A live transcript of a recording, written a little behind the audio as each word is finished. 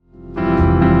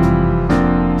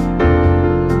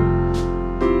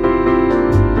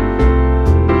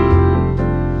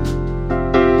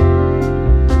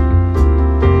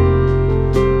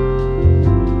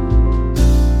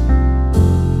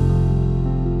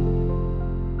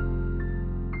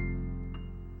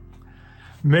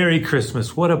Merry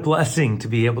Christmas. What a blessing to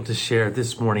be able to share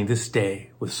this morning, this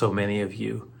day with so many of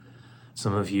you.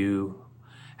 Some of you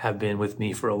have been with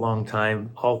me for a long time,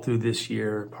 all through this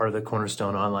year, part of the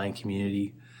Cornerstone online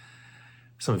community.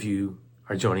 Some of you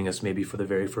are joining us maybe for the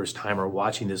very first time or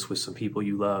watching this with some people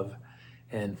you love,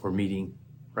 and we're meeting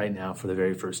right now for the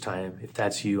very first time. If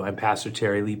that's you, I'm Pastor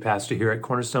Terry, lead pastor here at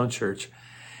Cornerstone Church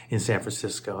in San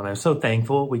Francisco, and I'm so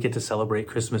thankful we get to celebrate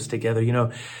Christmas together. You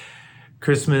know,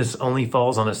 Christmas only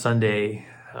falls on a Sunday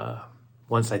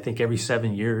once, I think, every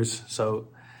 7 years. So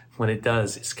when it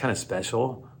does, it's kind of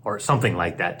special or something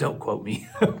like that. Don't quote me,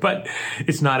 but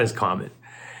it's not as common.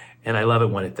 And I love it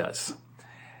when it does.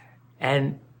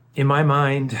 And in my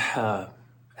mind,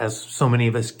 as so many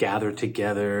of us gather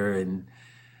together and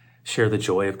share the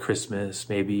joy of Christmas,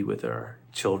 maybe with our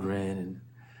children and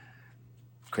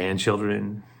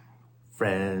grandchildren,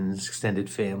 friends, extended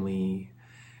family,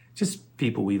 just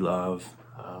people we love.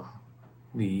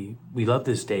 We love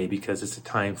this day because it's a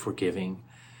time for giving,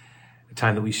 a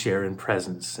time that we share in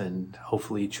presence and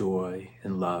hopefully joy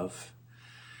and love.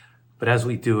 But as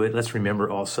we do it, let's remember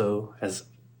also, as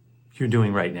you're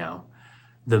doing right now,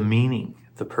 the meaning,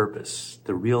 the purpose,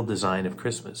 the real design of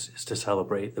Christmas is to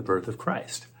celebrate the birth of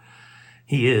Christ.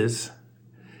 He is,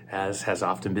 as has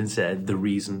often been said, the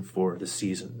reason for the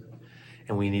season.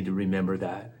 And we need to remember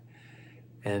that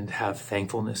and have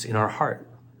thankfulness in our heart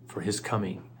for his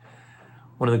coming.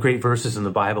 One of the great verses in the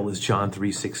Bible is John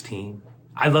 3:16.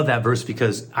 I love that verse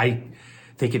because I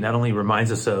think it not only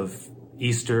reminds us of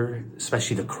Easter,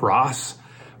 especially the cross,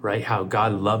 right? How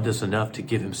God loved us enough to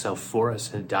give himself for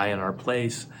us and die in our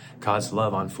place, God's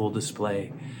love on full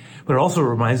display. But it also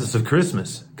reminds us of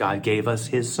Christmas. God gave us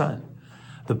his son,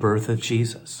 the birth of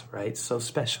Jesus, right? So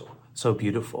special, so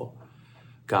beautiful.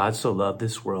 God so loved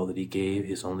this world that he gave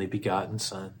his only begotten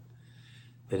son,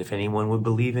 that if anyone would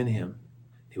believe in him,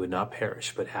 they would not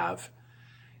perish, but have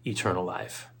eternal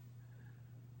life.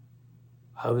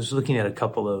 I was looking at a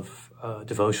couple of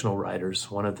devotional writers.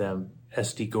 One of them,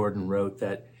 S.D. Gordon, wrote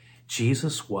that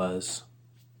Jesus was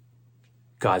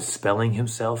God spelling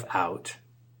himself out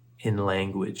in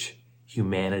language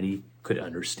humanity could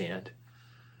understand.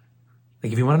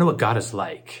 Like, if you want to know what God is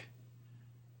like,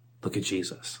 look at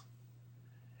Jesus.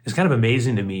 It's kind of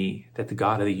amazing to me that the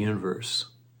God of the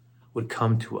universe would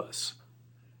come to us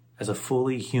as a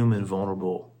fully human,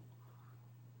 vulnerable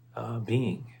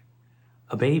being,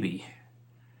 a baby.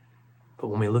 But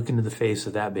when we look into the face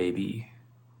of that baby,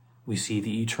 we see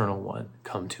the eternal one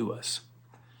come to us.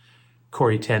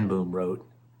 Corrie ten Boom wrote,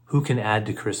 "Who can add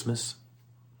to Christmas?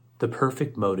 The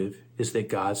perfect motive is that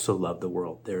God so loved the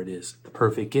world." There it is. The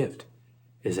perfect gift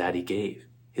is that he gave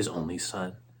his only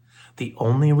son. The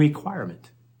only requirement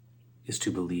is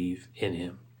to believe in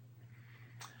him.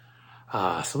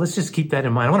 So let's just keep that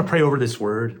in mind. I want to pray over this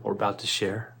word we're about to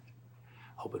share.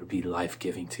 Hope it'll be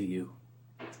life-giving to you.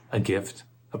 A gift,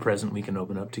 a present we can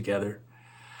open up together.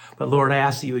 But Lord, I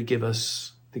ask that you would give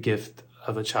us the gift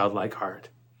of a childlike heart.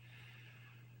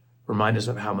 Remind us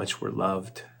of how much we're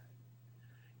loved.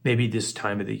 Maybe this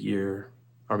time of the year,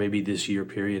 or maybe this year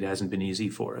period hasn't been easy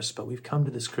for us, but we've come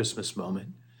to this Christmas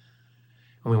moment.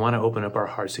 And we want to open up our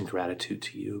hearts in gratitude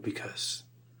to you because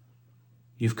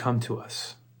you've come to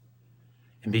us.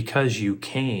 And because you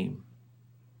came,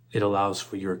 it allows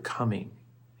for your coming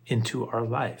into our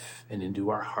life and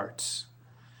into our hearts.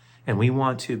 And we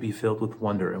want to be filled with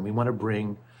wonder, and we want to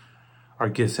bring our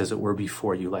gifts, as it were,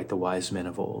 before you like the wise men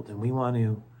of old. And we want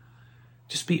to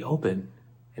just be open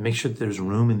and make sure that there's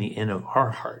room in the inn of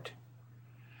our heart.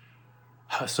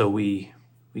 So we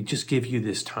just give you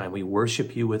this time. We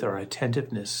worship you with our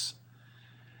attentiveness.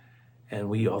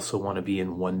 And we also want to be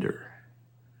in wonder,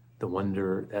 the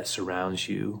wonder that surrounds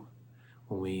you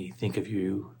when we think of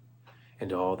you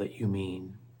and all that you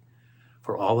mean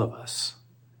for all of us,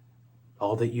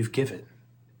 all that you've given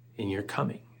in your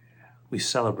coming. We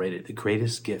celebrate it, the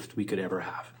greatest gift we could ever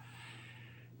have.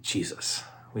 Jesus,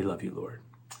 we love you, Lord.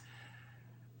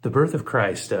 The birth of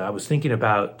Christ, I was thinking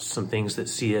about some things that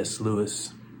C.S.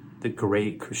 Lewis, the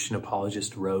great Christian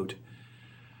apologist, wrote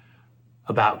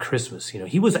about Christmas. You know,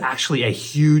 he was actually a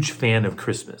huge fan of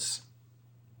Christmas,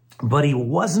 but he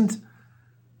wasn't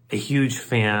a huge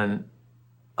fan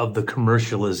of the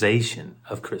commercialization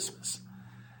of Christmas.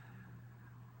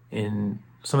 In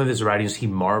some of his writings, he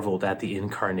marveled at the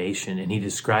incarnation, and he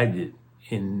described it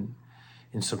in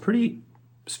some pretty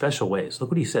special ways.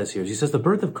 Look what he says here. He says, the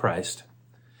birth of Christ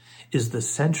is the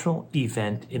central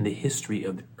event in the history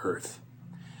of the earth.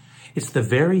 It's the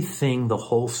very thing the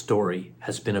whole story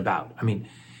has been about. I mean,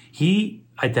 he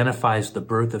identifies the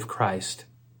birth of Christ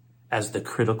as the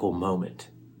critical moment.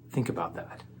 Think about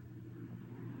that.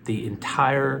 The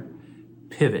entire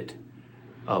pivot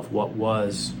of what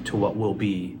was to what will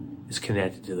be is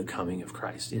connected to the coming of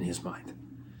Christ in his mind.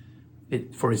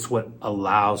 For it's what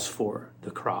allows for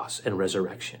the cross and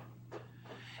resurrection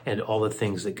and all the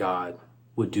things that God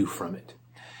would do from it.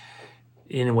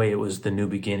 In a way, it was the new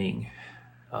beginning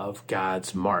of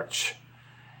God's march,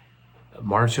 a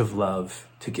march of love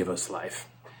to give us life.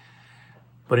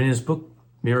 But in his book,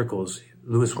 Miracles,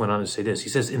 Lewis went on to say this. He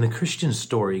says, in the Christian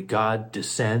story, God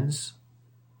descends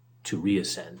to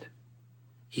reascend.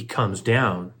 He comes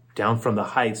down from the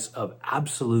heights of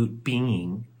absolute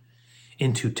being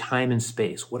into time and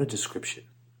space. What a description.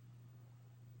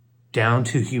 Down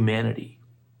to humanity.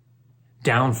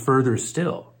 Down further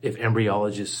still, if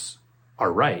embryologists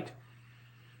are right,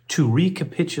 to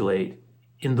recapitulate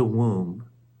in the womb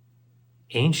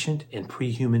ancient and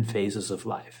pre-human phases of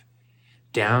life,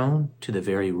 down to the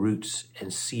very roots and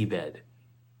seabed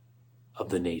of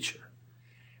the nature.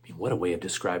 I mean, what a way of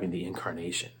describing the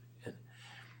incarnation.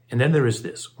 And then there is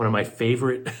this, one of my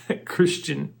favorite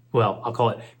Christian, well, I'll call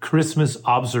it Christmas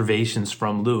observations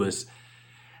from Lewis,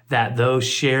 that though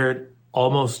shared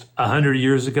almost 100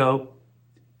 years ago,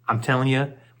 I'm telling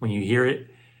you, when you hear it,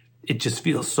 it just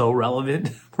feels so relevant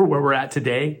for where we're at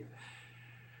today.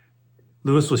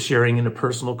 Lewis was sharing in a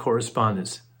personal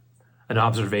correspondence an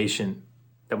observation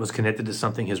that was connected to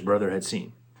something his brother had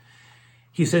seen.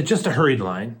 He said, just a hurried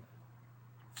line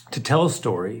to tell a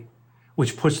story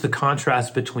which puts the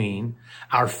contrast between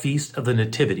our feast of the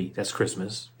Nativity, that's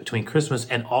Christmas, between Christmas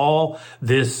and all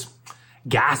this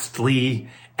ghastly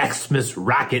Xmas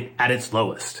racket at its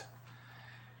lowest.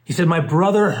 He said, my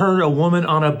brother heard a woman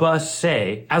on a bus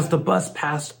say, as the bus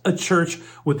passed a church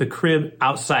with the crib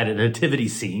outside a nativity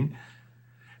scene,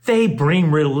 they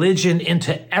bring religion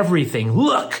into everything.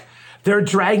 Look, they're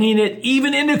dragging it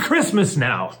even into Christmas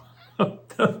now.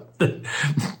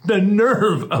 The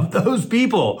nerve of those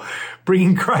people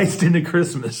bringing Christ into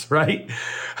Christmas, right?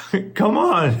 Come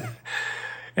on.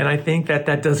 And I think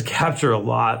that does capture a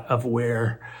lot of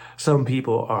where some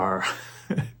people are.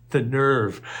 The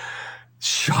nerve,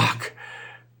 shock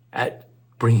at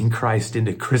bringing Christ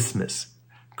into Christmas.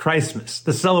 Christmas,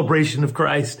 the celebration of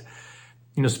Christ.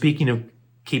 You know, speaking of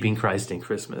keeping Christ in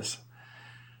Christmas,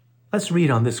 let's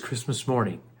read on this Christmas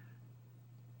morning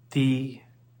the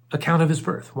account of his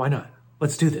birth. Why not?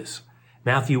 Let's do this.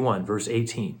 Matthew 1, verse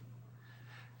 18.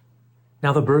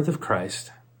 Now the birth of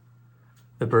Christ,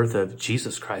 the birth of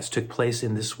Jesus Christ, took place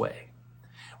in this way.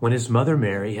 When his mother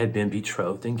Mary had been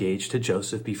betrothed, engaged to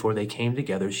Joseph, before they came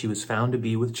together, she was found to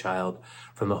be with child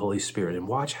from the Holy Spirit. And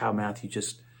watch how Matthew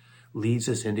just leads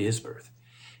us into his birth.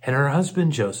 And her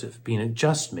husband Joseph, being a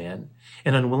just man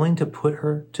and unwilling to put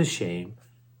her to shame,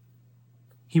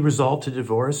 he resolved to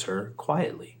divorce her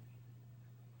quietly.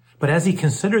 But as he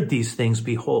considered these things,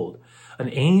 behold, an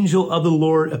angel of the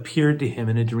Lord appeared to him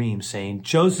in a dream, saying,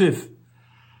 Joseph,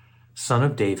 son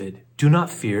of David, do not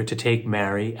fear to take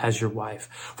Mary as your wife,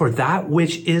 for that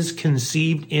which is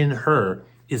conceived in her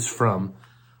is from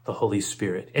the Holy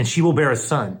Spirit. And she will bear a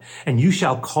son, and you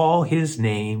shall call his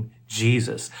name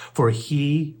Jesus, for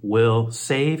he will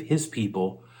save his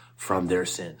people from their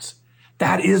sins.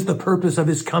 That is the purpose of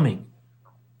his coming.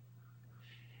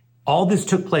 All this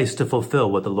took place to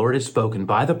fulfill what the Lord had spoken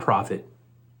by the prophet,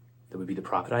 that would be the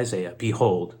prophet Isaiah.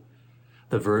 Behold,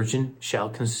 the virgin shall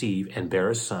conceive and bear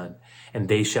a son, and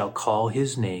they shall call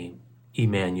his name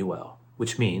Emmanuel,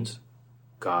 which means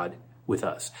God with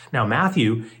us. Now,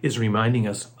 Matthew is reminding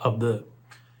us of and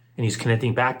he's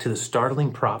connecting back to the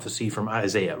startling prophecy from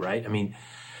Isaiah, right? I mean,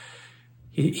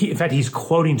 in fact, he's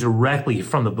quoting directly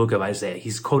from the book of Isaiah.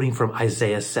 He's quoting from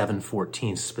Isaiah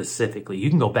 7:14 specifically. You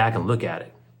can go back and look at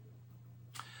it.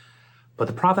 But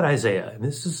the prophet Isaiah, and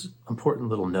this is an important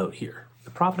little note here,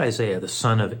 the prophet Isaiah, the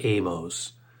son of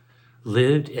Amos,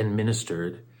 lived and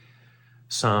ministered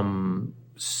some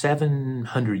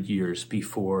 700 years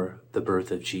before the birth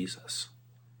of Jesus.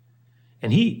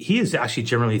 And he is actually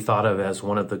generally thought of as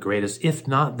one of the greatest, if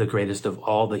not the greatest, of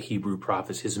all the Hebrew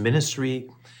prophets. His ministry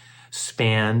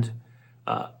spanned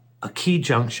a key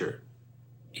juncture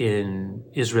in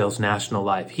Israel's national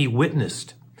life. He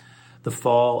witnessed the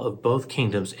fall of both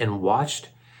kingdoms and watched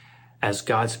as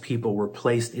God's people were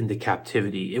placed into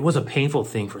captivity. It was a painful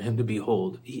thing for him to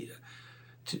behold,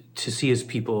 to see his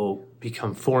people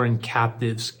become foreign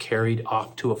captives, carried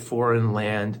off to a foreign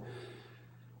land.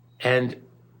 And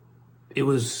it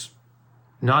was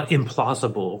not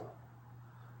implausible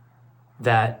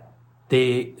that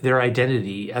their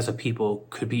identity as a people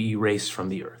could be erased from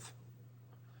the earth.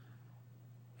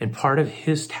 And part of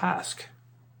his task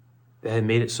that had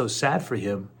made it so sad for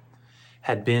him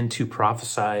had been to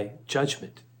prophesy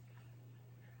judgment.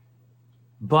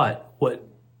 But what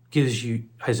gives you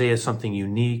Isaiah something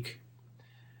unique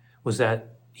was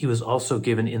that he was also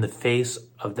given, in the face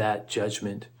of that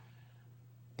judgment,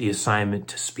 the assignment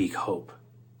to speak hope.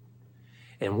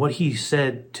 And what he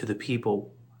said to the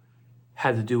people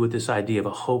had to do with this idea of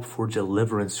a hope for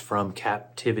deliverance from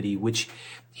captivity, which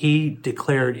he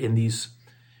declared in these,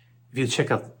 if you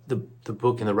check out the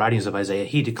book and the writings of Isaiah,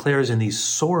 he declares in these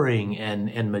soaring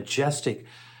and majestic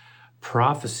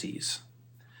prophecies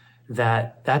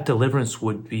that deliverance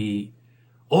would be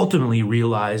ultimately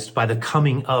realized by the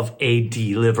coming of a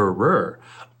deliverer,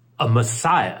 a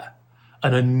Messiah,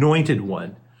 an anointed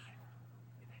one,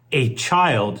 a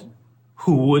child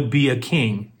who would be a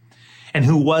king and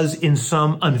who was in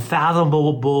some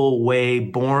unfathomable way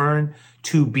born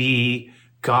to be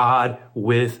God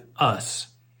with us.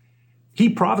 He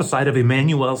prophesied of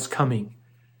Emmanuel's coming.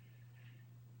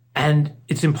 And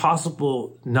it's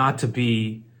impossible not to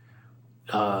be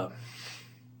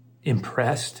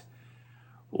impressed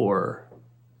or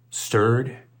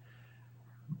stirred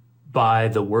by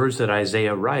the words that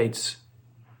Isaiah writes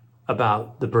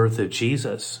about the birth of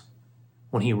Jesus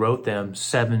when he wrote them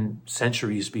 7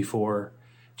 centuries before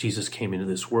Jesus came into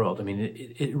this world. I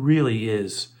mean, it really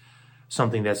is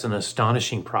something that's an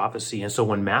astonishing prophecy. And so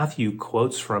when Matthew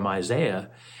quotes from Isaiah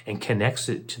and connects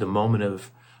it to the moment of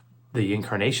the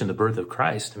incarnation, the birth of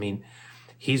Christ, I mean,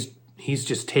 he's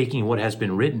just taking what has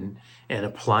been written and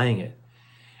applying it.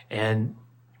 And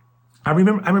I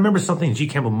remember something G.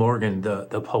 Campbell Morgan,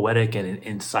 the poetic and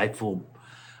insightful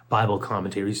Bible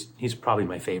commentator. He's probably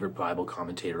my favorite Bible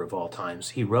commentator of all times.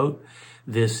 He wrote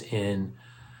this in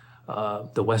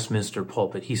the Westminster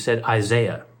pulpit. He said,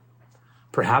 Isaiah,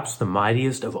 perhaps the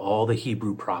mightiest of all the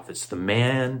Hebrew prophets, the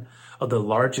man of the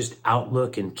largest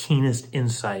outlook and keenest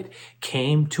insight,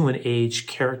 came to an age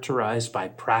characterized by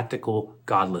practical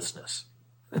godlessness.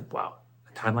 Wow,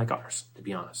 a time like ours, to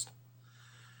be honest.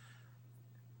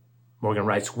 Morgan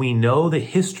writes, we know the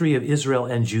history of Israel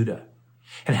and Judah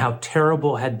and how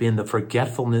terrible had been the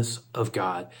forgetfulness of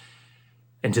God.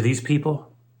 And to these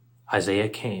people, Isaiah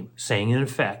came, saying in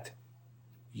effect,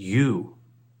 you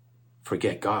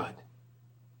forget God,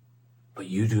 but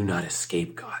you do not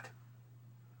escape God.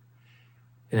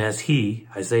 And as he,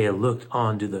 Isaiah, looked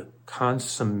on to the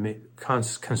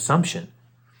consumption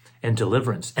and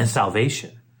deliverance and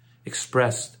salvation,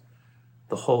 expressed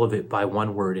the whole of it by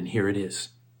one word, and here it is,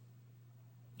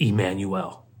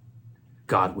 Emmanuel,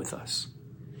 God with us.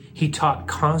 He taught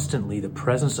constantly the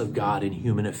presence of God in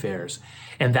human affairs,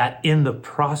 and that in the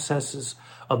processes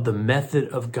of the method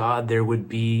of God, there would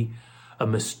be a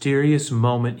mysterious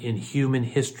moment in human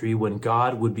history when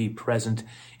God would be present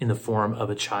in the form of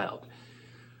a child.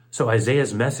 So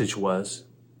Isaiah's message was,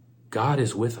 God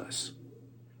is with us.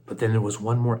 But then there was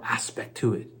one more aspect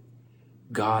to it.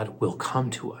 God will come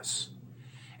to us.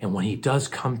 And when he does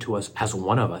come to us as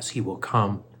one of us, he will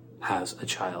come as a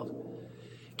child.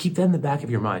 Keep that in the back of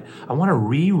your mind. I want to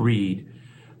reread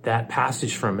that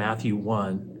passage from Matthew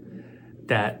 1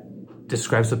 that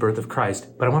describes the birth of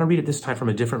Christ, but I want to read it this time from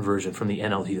a different version, from the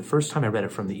NLT. The first time I read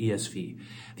it from the ESV.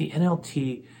 The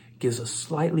NLT gives a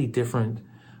slightly different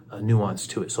nuance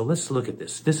to it. So let's look at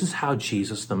this. This is how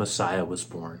Jesus, the Messiah, was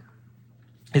born.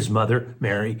 His mother,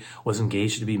 Mary, was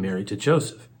engaged to be married to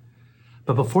Joseph.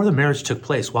 But before the marriage took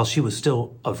place, while she was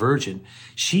still a virgin,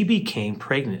 she became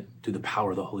pregnant through the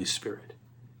power of the Holy Spirit.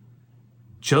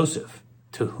 Joseph,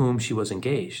 to whom she was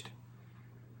engaged,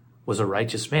 was a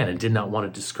righteous man and did not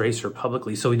want to disgrace her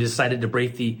publicly, so he decided to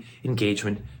break the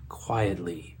engagement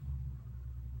quietly.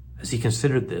 As he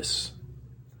considered this,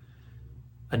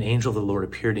 an angel of the Lord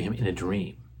appeared to him in a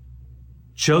dream.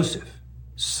 Joseph,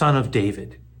 son of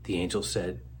David, the angel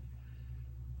said,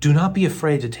 do not be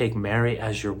afraid to take Mary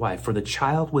as your wife, for the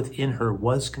child within her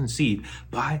was conceived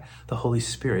by the Holy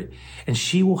Spirit, and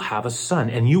she will have a son,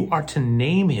 and you are to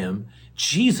name him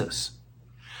Jesus,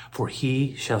 for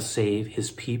he shall save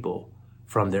his people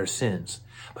from their sins.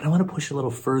 But I want to push a little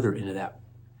further into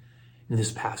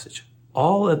this passage.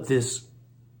 All of this,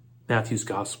 Matthew's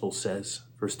gospel says,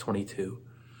 verse 22,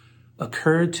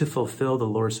 occurred to fulfill the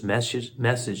Lord's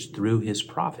message through his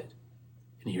prophet.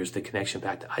 And here's the connection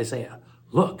back to Isaiah.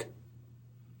 Look,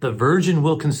 the virgin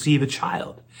will conceive a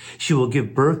child. She will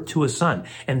give birth to a son,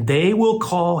 and they will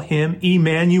call him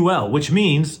Emmanuel, which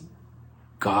means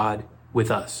God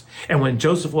with us. And when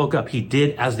Joseph woke up, he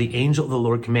did as the angel of the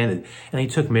Lord commanded, and he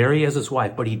took Mary as his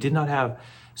wife, but he did not have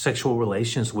sexual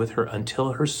relations with her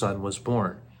until her son was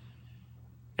born.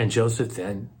 And Joseph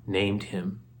then named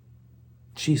him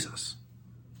Jesus.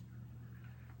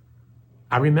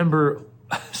 I remember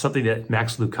something that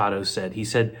Max Lucado said. He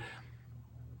said,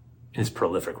 his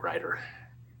prolific writer,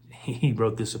 he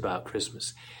wrote this about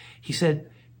Christmas. He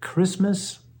said,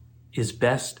 Christmas is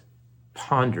best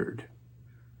pondered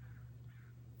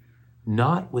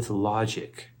not with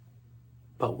logic,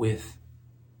 but with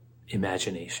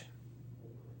imagination.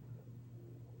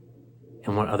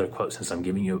 And one other quote, since I'm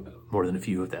giving you more than a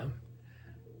few of them.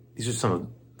 These are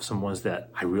some ones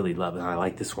that I really love, and I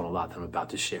like this one a lot that I'm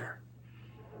about to share.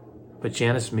 But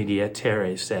Janice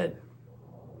Mediatere said,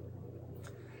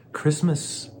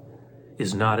 Christmas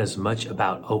is not as much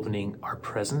about opening our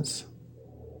presents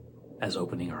as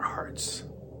opening our hearts.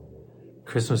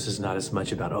 Christmas is not as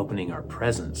much about opening our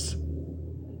presents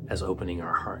as opening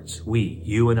our hearts. We,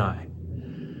 you and I,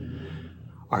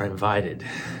 are invited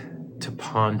to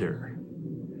ponder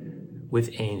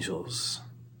with angels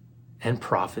and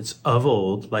prophets of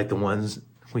old, like the ones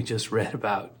we just read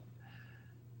about,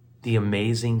 the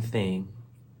amazing thing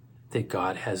that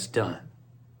God has done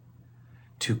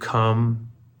to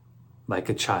come like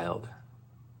a child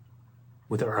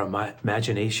with our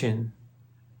imagination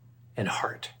and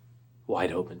heart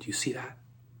wide open. Do you see that?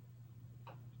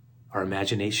 Our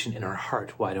imagination and our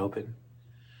heart wide open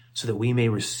so that we may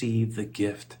receive the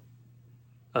gift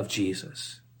of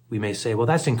Jesus. We may say, well,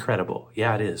 that's incredible.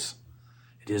 Yeah, it is.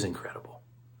 It is incredible.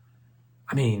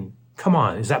 I mean, come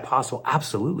on, is that possible?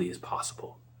 Absolutely is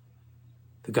possible.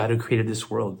 The God who created this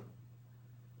world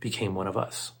became one of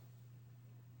us.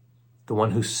 The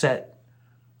one who set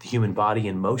the human body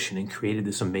in motion and created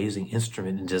this amazing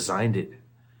instrument and designed it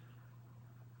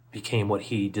became what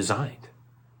he designed.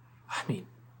 I mean,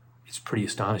 it's pretty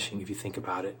astonishing if you think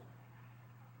about it.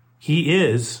 He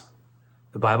is,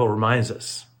 the Bible reminds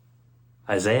us,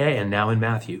 Isaiah and now in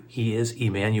Matthew, he is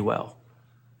Emmanuel.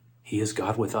 He is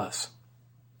God with us,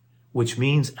 which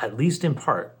means, at least in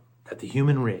part, that the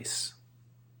human race,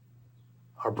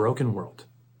 our broken world,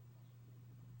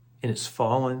 in its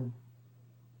fallen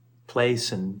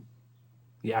place and,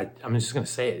 I'm just going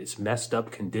to say it, it's messed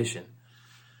up condition.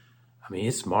 I mean,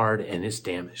 it's marred and it's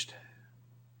damaged.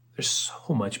 There's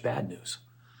so much bad news.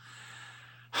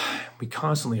 We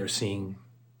constantly are seeing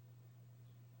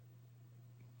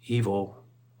evil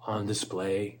on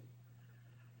display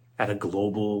at a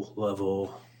global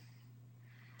level,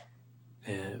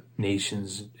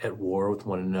 nations at war with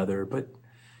one another, but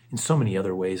in so many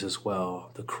other ways as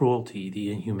well. The cruelty,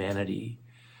 the inhumanity,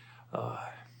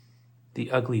 the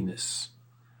ugliness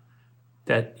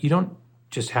that you don't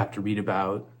just have to read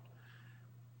about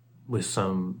with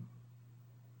some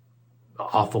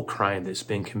awful crime that's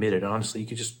been committed. Honestly, you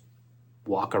could just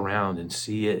walk around and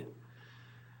see it.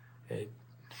 It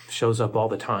shows up all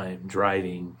the time,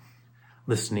 driving,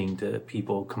 listening to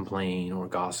people complain or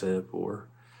gossip or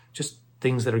just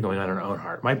things that are going on in our own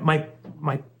heart.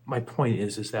 My point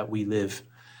is that we live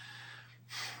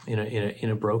in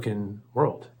a broken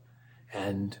world,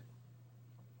 and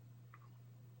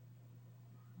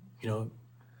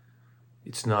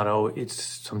it's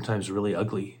sometimes really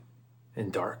ugly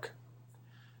and dark.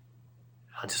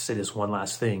 I'll just say this one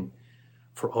last thing.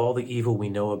 For all the evil we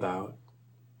know about,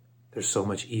 there's so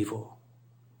much evil,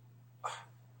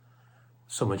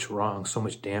 so much wrong, so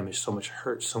much damage, so much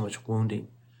hurt, so much wounding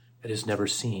that is never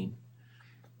seen.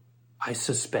 I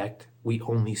suspect we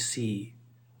only see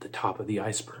the top of the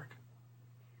iceberg,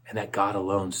 and that God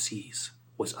alone sees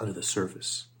what's under the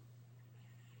surface.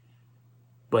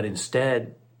 But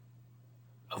instead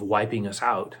of wiping us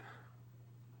out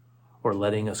or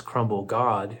letting us crumble,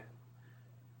 God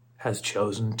has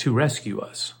chosen to rescue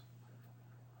us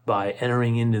by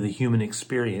entering into the human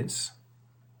experience.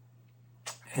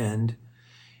 And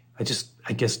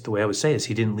I guess the way I would say is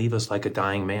he didn't leave us like a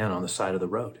dying man on the side of the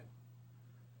road.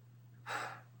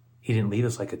 He didn't leave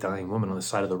us like a dying woman on the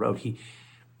side of the road.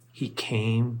 He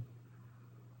came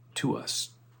to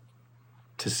us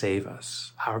to save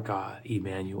us. Our God,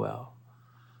 Emmanuel,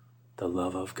 the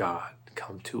love of God,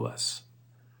 come to us.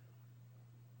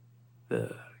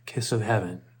 The kiss of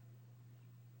heaven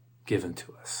given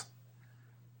to us.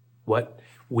 What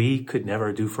we could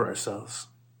never do for ourselves,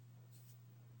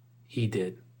 he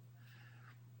did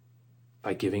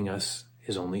by giving us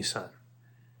his only son.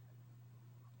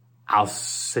 I'll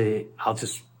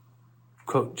just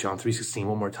quote John 3:16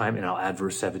 one more time, and I'll add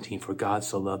verse 17. For God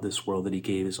so loved this world that he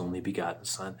gave his only begotten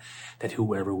son, that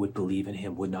whoever would believe in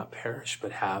him would not perish,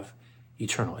 but have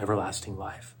eternal, everlasting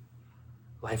life,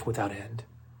 life without end,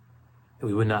 that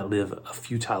we would not live a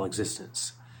futile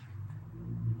existence.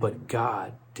 But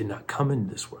God did not come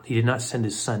into this world. He did not send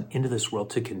his son into this world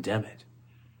to condemn it,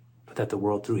 but that the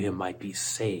world through him might be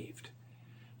saved.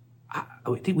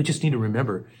 I think we just need to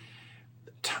remember,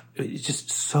 it's just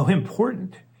so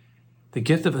important. The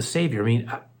gift of a Savior. I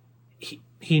mean,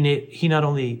 he not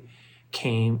only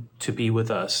came to be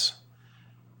with us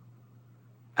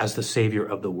as the Savior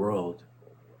of the world.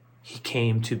 He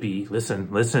came to be,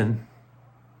 listen,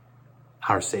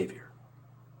 our Savior,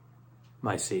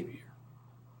 my Savior,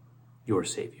 your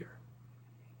Savior,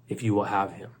 if you will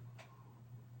have him.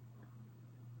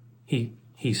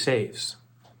 He saves.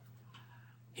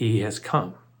 He has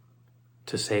come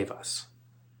to save us,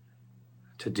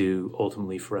 to do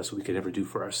ultimately for us what we could never do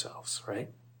for ourselves, right?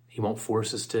 He won't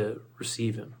force us to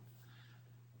receive him.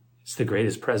 It's the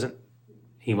greatest present.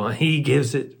 He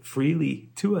gives it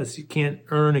freely to us. You can't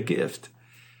earn a gift.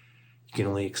 You can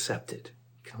only accept it.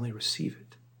 You can only receive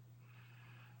it.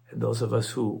 And those of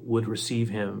us who would receive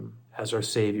him as our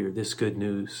Savior, this good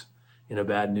news in a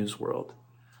bad news world,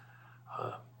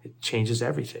 it changes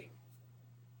everything.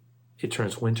 It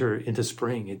turns winter into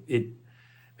spring. It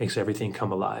makes everything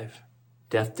come alive.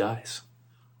 Death dies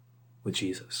with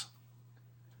Jesus.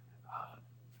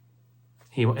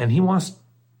 He wants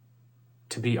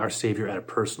to be our Savior at a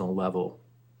personal level.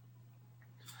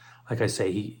 Like I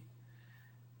say,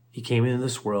 he came into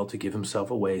this world to give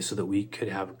himself away so that we could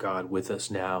have God with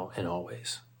us now and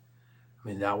always. I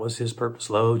mean, that was his purpose.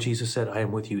 Lo, Jesus said, I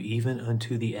am with you even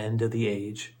unto the end of the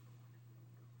age.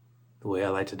 The way I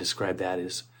like to describe that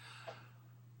is,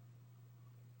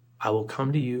 I will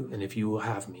come to you, and if you will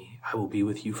have me, I will be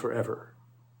with you forever,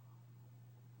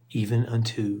 even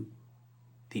unto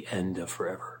the end of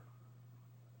forever.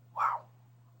 Wow.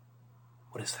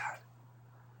 What is that?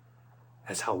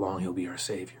 That's how long he'll be our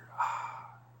Savior.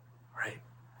 Right?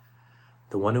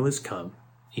 The one who has come,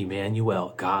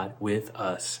 Emmanuel, God with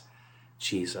us,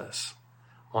 Jesus,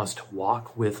 wants to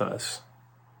walk with us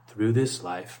through this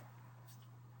life,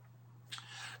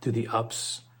 through the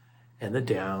ups and the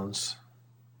downs,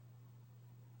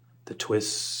 the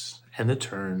twists and the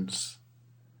turns,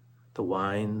 the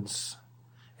winds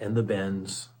and the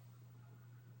bends,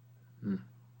 and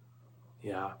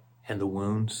the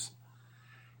wounds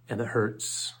and the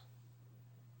hurts.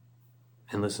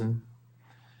 And listen,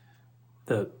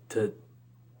 the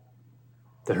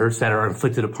hurts that are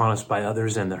inflicted upon us by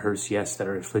others, and the hurts, yes, that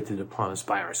are inflicted upon us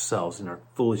by ourselves in our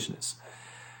foolishness.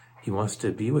 He wants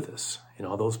to be with us in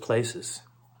all those places,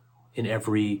 in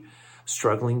every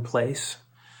struggling place.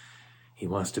 He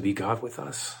wants to be God with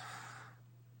us.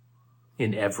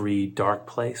 In every dark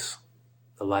place,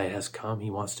 the light has come. He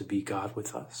wants to be God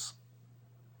with us.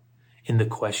 In the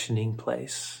questioning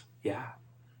place,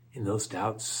 in those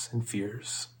doubts and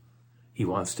fears, he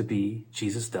wants to be,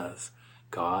 Jesus does,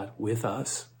 God with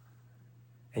us.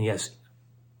 And yes,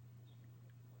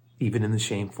 even in the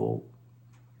shameful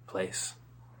place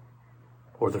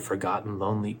or the forgotten,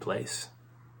 lonely place,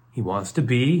 he wants to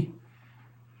be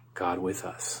God with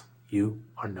us. You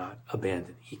are not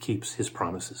abandoned. He keeps his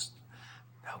promises.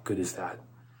 How good is that?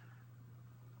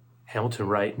 Hamilton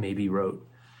Wright maybe wrote,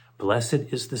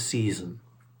 "Blessed is the season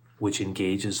which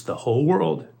engages the whole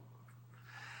world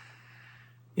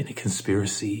in a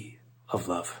conspiracy of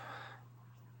love."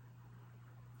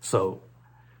 So,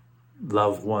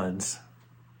 loved ones,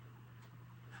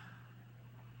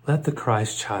 let the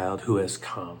Christ child who has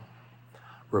come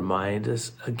remind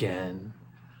us again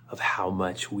of how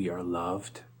much we are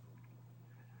loved.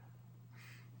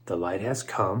 The light has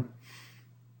come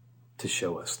to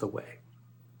show us the way.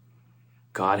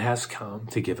 God has come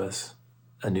to give us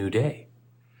a new day.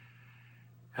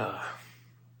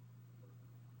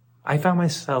 I found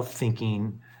myself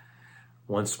thinking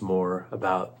once more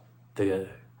about the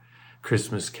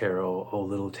Christmas carol, O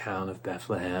Little Town of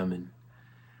Bethlehem,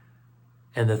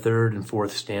 and the third and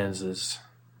fourth stanzas.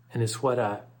 And it's what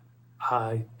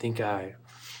I think I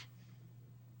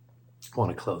want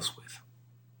to close with.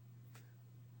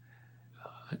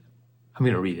 I'm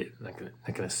going to read it. I'm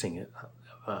not going to sing it.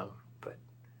 But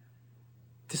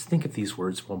just think of these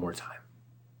words one more time.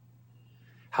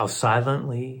 How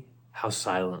silently,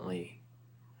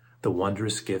 the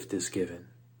wondrous gift is given.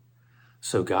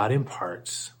 So God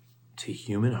imparts to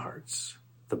human hearts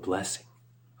the blessing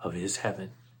of his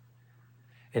heaven.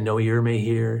 And no ear may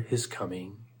hear his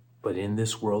coming, but in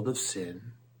this world of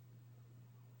sin,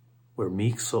 where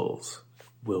meek souls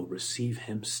will receive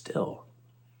him still,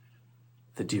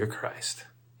 the dear Christ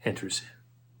enters in.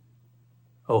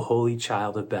 O holy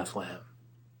child of Bethlehem,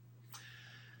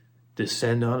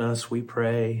 descend on us, we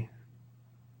pray,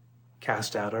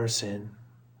 cast out our sin,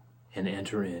 and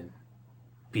enter in.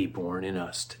 Be born in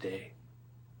us today.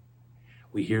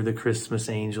 We hear the Christmas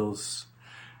angels,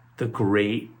 the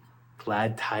great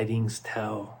glad tidings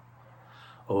tell.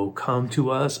 Oh, come to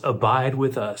us, abide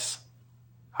with us,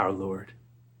 our Lord,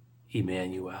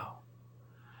 Emmanuel.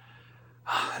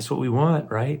 That's what we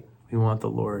want, right? We want the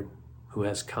Lord who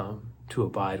has come to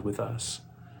abide with us.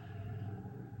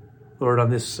 Lord, on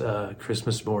this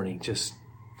Christmas morning, just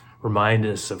remind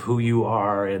us of who you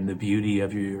are and the beauty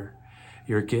of your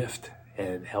gift,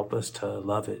 and help us to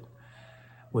love it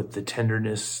with the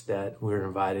tenderness that we're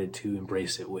invited to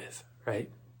embrace it with, right?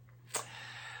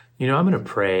 I'm going to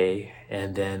pray,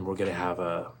 and then we're going to have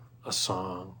a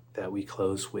song that we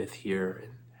close with here.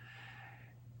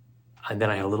 And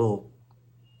then I have a little,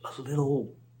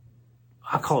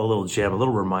 I'll call it a little gem, a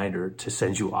little reminder to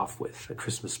send you off with, a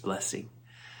Christmas blessing.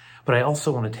 But I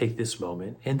also want to take this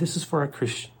moment, and this is for our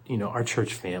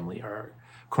church family, our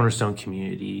Cornerstone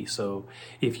community. So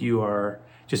if you are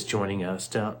just joining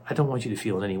us, I don't want you to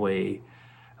feel in any way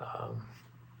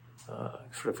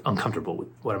sort of uncomfortable with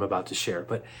what I'm about to share.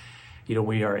 But,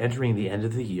 we are entering the end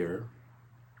of the year,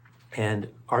 and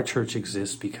our church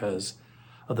exists because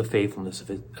of the faithfulness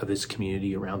of its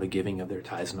community around the giving of their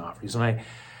tithes and offerings. And I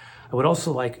would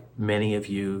also like many of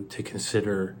you to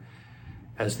consider,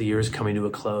 as the year is coming to a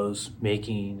close,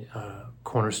 making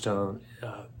Cornerstone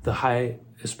the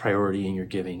highest priority in your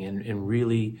giving, and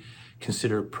really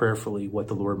consider prayerfully what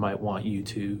the Lord might want you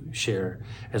to share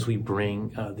as we bring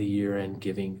the year-end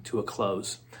giving to a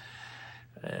close.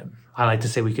 I like to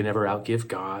say we can never outgive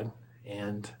God,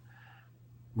 and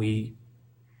we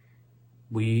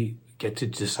get to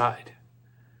decide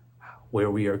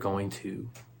where we are going to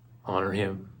honor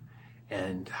him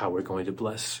and how we're going to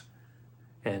bless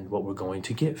and what we're going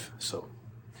to give. So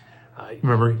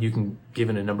remember, you can give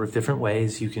in a number of different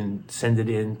ways. You can send it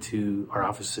in to our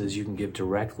offices. You can give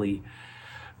directly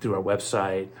through our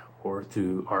website or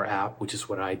through our app, which is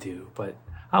what I do. But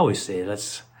I always say,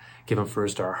 let's give him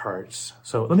first our hearts.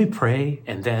 So let me pray,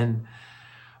 and then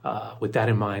with that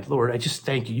in mind, Lord, I just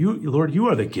thank you. Lord, you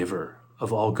are the giver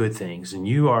of all good things, and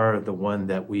you are the one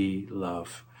that we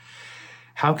love.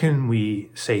 How can we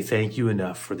say thank you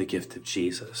enough for the gift of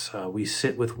Jesus? We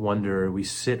sit with wonder, we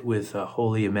sit with a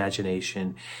holy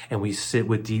imagination, and we sit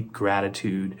with deep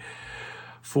gratitude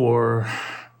for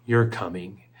your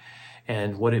coming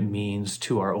and what it means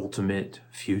to our ultimate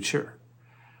future.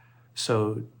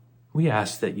 So we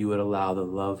ask that you would allow the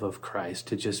love of Christ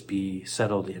to just be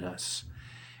settled in us.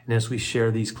 And as we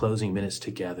share these closing minutes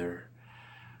together,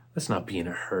 let's not be in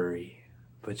a hurry,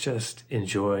 but just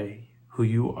enjoy who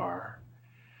you are.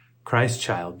 Christ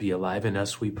child, be alive in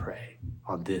us, we pray,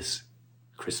 on this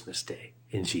Christmas day.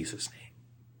 In Jesus' name.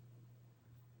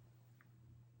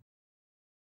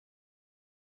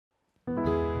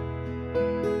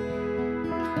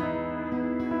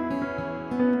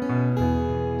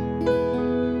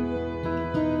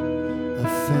 A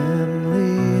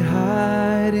family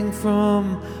hiding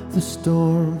from the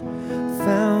storm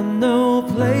found no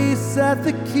place at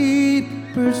the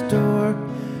keeper's door.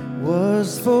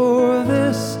 Was for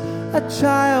this a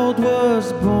child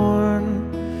was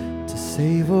born, to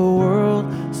save a world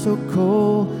so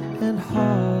cold and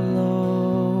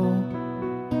hollow.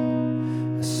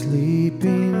 A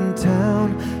sleeping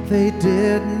town, they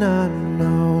did not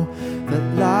know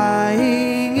that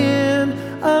lying in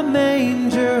a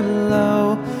manger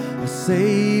low, a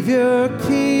Savior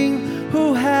King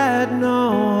who had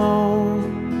no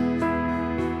home,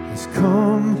 has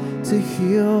come to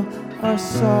heal our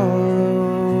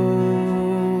sorrows.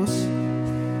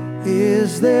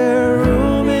 Is there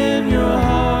room in your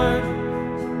heart?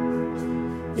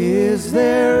 Is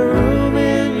there room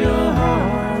in your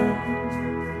heart?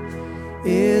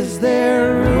 Is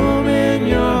there room in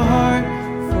your heart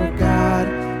for God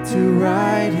to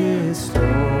write his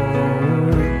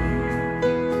story?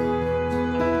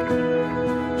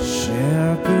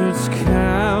 Shepherds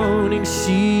counting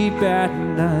sheep at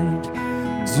night,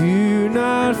 do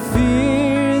not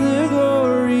fear the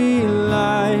glory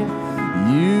light.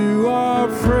 You are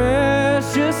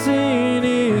precious in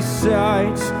his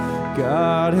sight.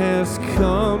 God has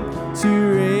come to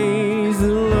raise the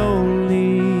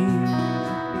lonely.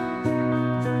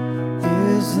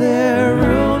 Is there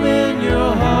room in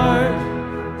your heart?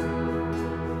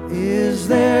 Is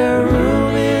there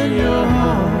room in your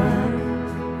heart?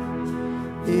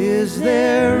 Is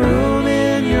there room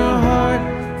in your heart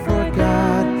for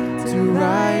God to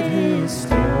write his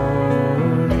story?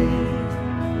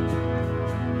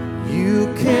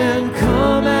 You can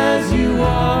come as you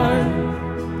are.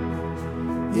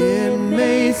 It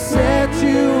may set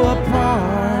you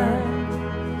apart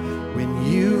when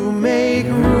you make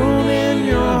room in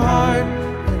your heart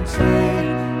and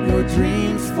trade your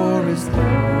dreams for his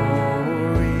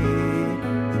glory.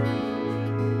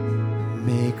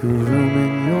 Make room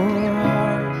in your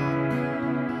heart.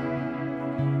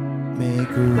 Make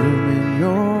room in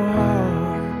your heart.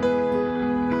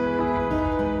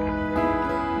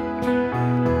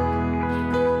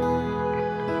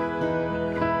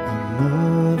 A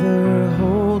mother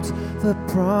holds the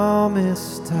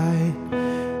promise tight.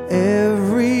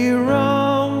 Every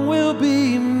wrong will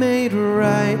be made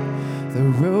right. The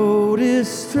road is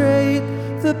straight,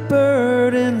 the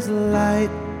burden's light.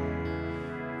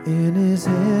 In his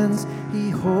hands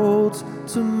he holds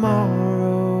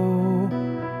tomorrow.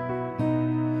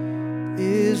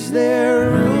 Is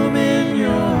there room in your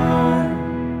heart?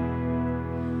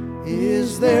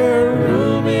 Is there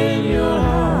room in your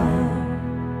heart?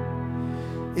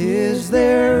 Is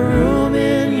there room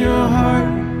in your heart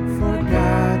for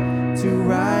God to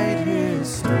write his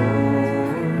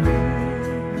story?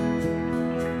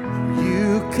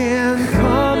 You can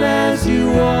come as you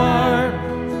are.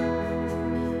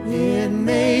 It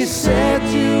may set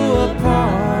you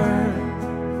apart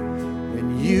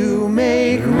when you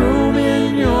make room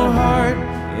in your heart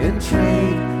and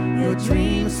trade your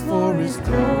dreams for his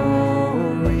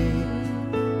glory.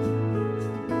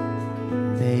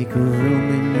 Make room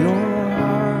in your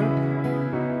heart.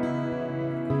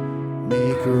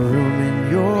 Make room in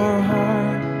your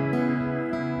heart.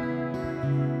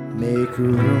 Make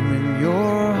room in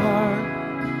your heart.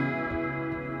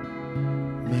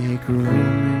 Make room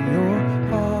in your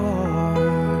heart.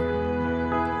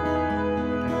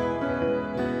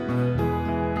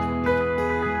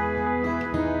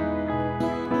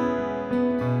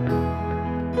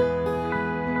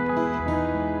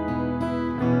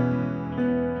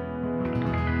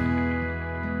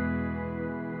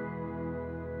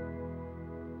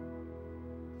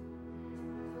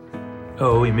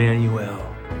 Oh, Emmanuel,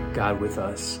 God with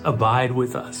us, abide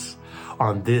with us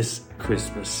on this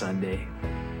Christmas Sunday.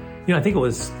 You know, I think it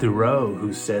was Thoreau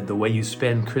who said the way you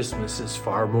spend Christmas is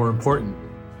far more important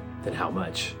than how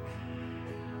much.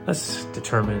 Let's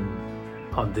determine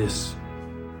on this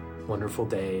wonderful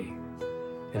day,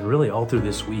 and really all through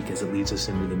this week as it leads us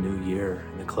into the new year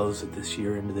and the close of this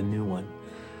year into the new one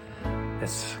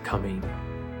that's coming.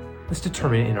 Let's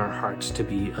determine in our hearts to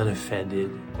be unoffended.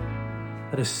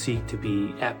 Let us seek to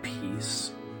be at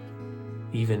peace,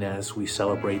 even as we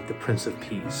celebrate the Prince of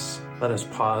Peace. Let us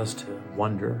pause to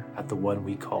wonder at the one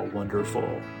we call wonderful.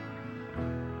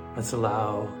 Let's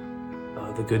allow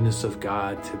the goodness of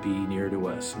God to be near to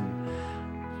us, and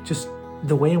just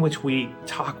the way in which we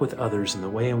talk with others, and the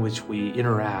way in which we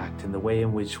interact, and the way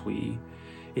in which we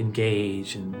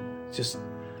engage, and just,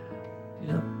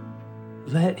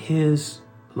 let his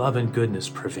love and goodness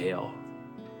prevail.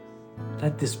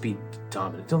 Let this be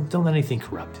dominant. Don't let anything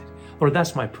corrupt it. Lord,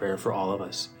 that's my prayer for all of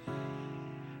us,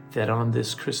 that on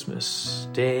this Christmas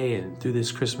day and through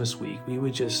this Christmas week, we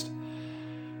would just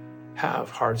have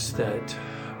hearts that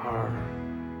are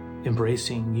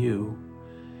embracing you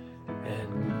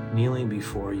and kneeling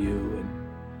before you and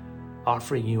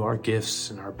offering you our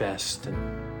gifts and our best,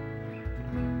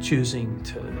 and choosing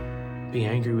to be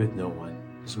angry with no one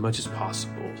as much as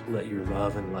possible to let your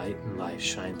love and light and life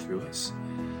shine through us.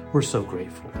 We're so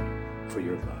grateful for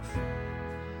your love.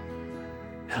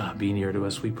 Be near to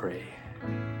us, we pray.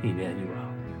 Emmanuel.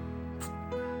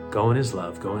 Go in his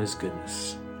love, go in his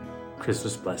goodness.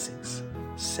 Christmas blessings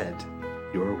sent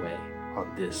your way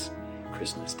on this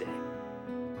Christmas day.